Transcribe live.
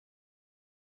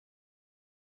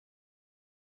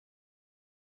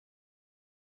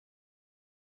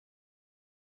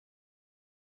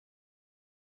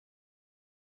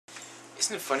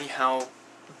Isn't it funny how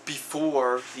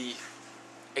before the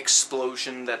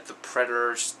explosion that the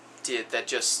Predators did that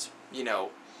just, you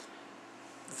know,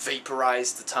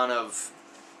 vaporized a ton of,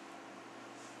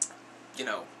 you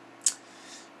know,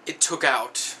 it took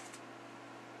out,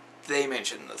 they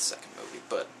mentioned in the second movie,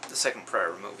 but the second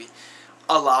Predator movie,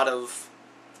 a lot of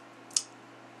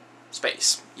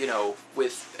space, you know,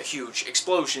 with a huge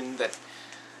explosion that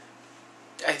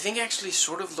I think actually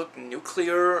sort of looked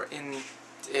nuclear in,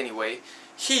 anyway.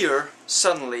 Here,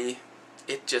 suddenly,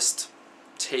 it just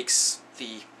takes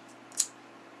the,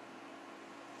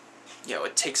 you know,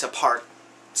 it takes apart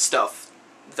stuff,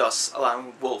 thus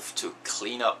allowing Wolf to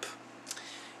clean up.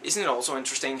 Isn't it also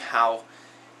interesting how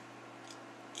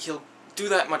he'll do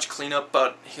that much cleanup,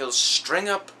 but he'll string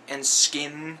up and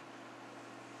skin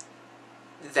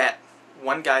that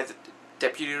one guy, the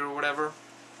deputy or whatever?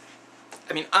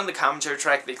 I mean, on the commentary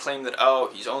track they claim that, oh,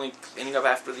 he's only cleaning up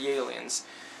after the aliens.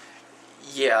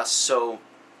 Yeah, so,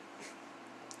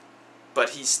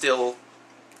 but he's still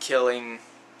killing,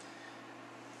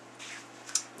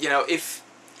 you know, if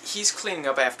he's cleaning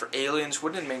up after aliens,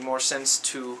 wouldn't it make more sense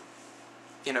to,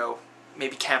 you know,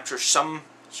 maybe capture some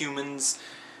humans,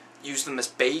 use them as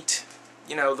bait,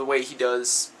 you know, the way he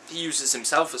does, he uses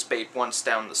himself as bait once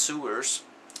down the sewers.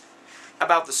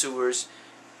 About the sewers,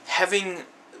 having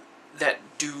that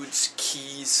dude's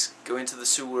keys go into the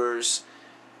sewers,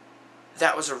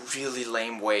 that was a really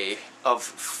lame way of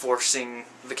forcing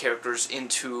the characters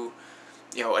into,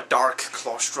 you know, a dark,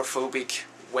 claustrophobic,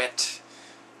 wet,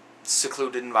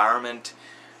 secluded environment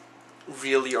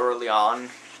really early on.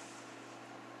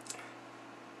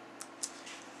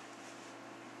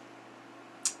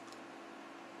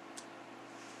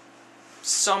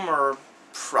 Some are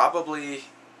probably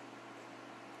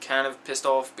kind of pissed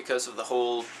off because of the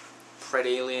whole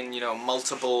pred-alien, you know,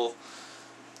 multiple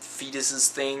fetuses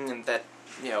thing, and that,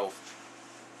 you know,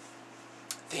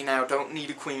 they now don't need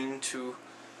a queen to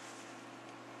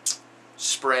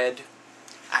spread.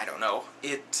 I don't know.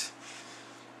 It's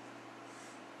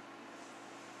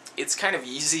kind of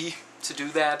easy to do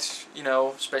that, you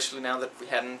know, especially now that we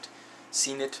hadn't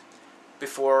seen it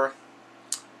before.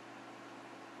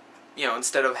 You know,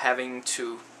 instead of having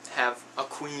to have a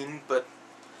queen, but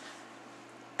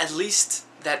at least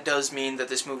that does mean that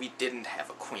this movie didn't have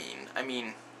a queen. I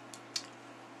mean,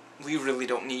 we really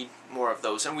don't need more of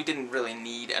those, and we didn't really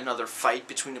need another fight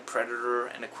between a predator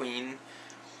and a queen.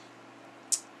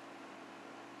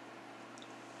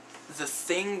 The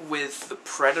thing with the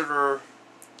predator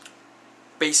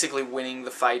basically winning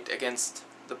the fight against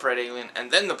the pred-alien,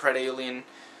 and then the pred-alien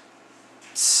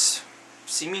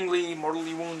seemingly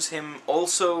mortally wounds him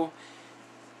also.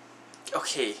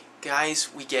 Okay, guys,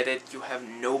 we get it, you have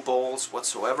no balls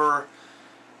whatsoever,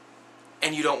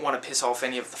 and you don't want to piss off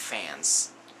any of the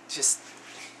fans. Just,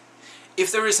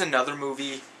 if there is another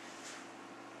movie,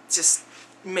 just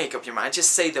make up your mind.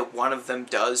 Just say that one of them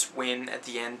does win at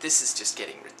the end. This is just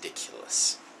getting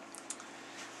ridiculous.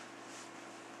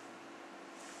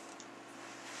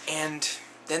 And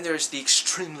then there's the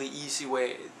extremely easy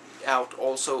way out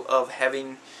also of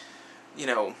having, you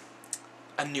know,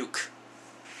 a nuke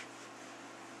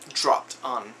dropped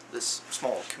on this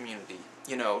small community,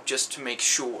 you know, just to make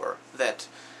sure that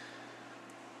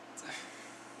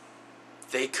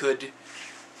they could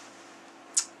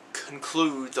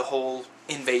conclude the whole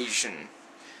invasion,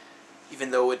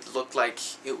 even though it looked like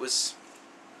it was,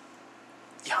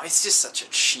 you know, it's just such a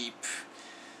cheap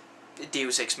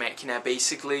Deus Ex Machina,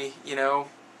 basically, you know.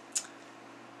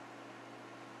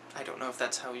 I don't know if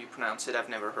that's how you pronounce it. I've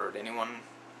never heard anyone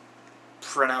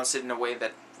pronounce it in a way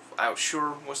that I was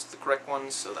sure was the correct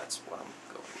one, so that's what I'm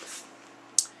going with.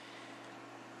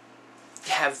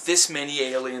 You have this many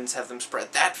aliens, have them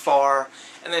spread that far,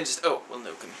 and then just, oh, we'll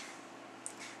nuke them.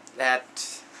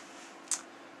 That...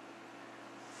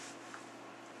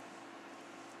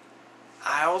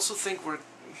 I also think we're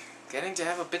getting to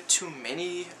have a bit too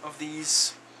many of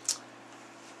these,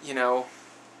 you know,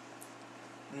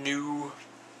 new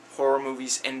horror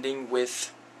movies ending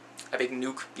with a big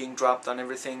nuke being dropped on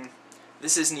everything.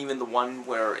 This isn't even the one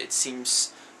where it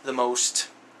seems the most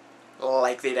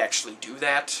like they'd actually do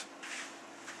that.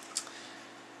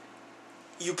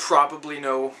 You probably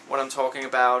know what I'm talking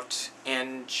about,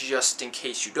 and just in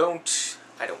case you don't,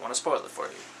 I don't want to spoil it for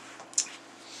you.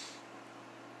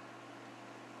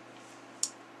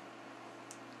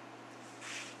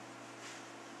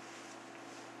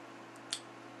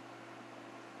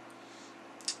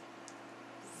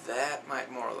 That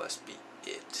might more or less be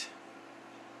it.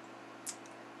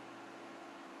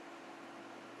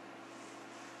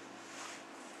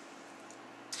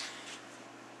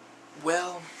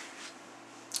 Well,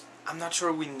 I'm not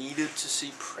sure we needed to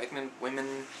see pregnant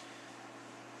women,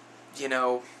 you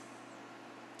know.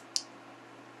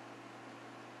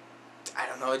 I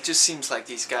don't know, it just seems like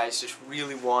these guys just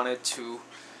really wanted to,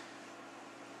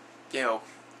 you know,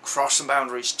 cross some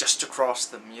boundaries just to cross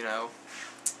them, you know.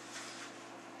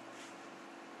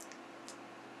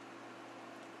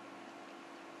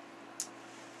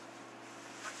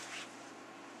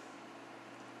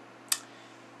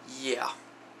 Yeah,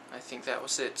 I think that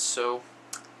was it. So,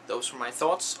 those were my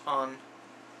thoughts on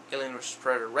Alien vs.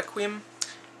 Predator Requiem.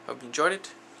 Hope you enjoyed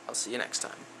it. I'll see you next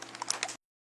time.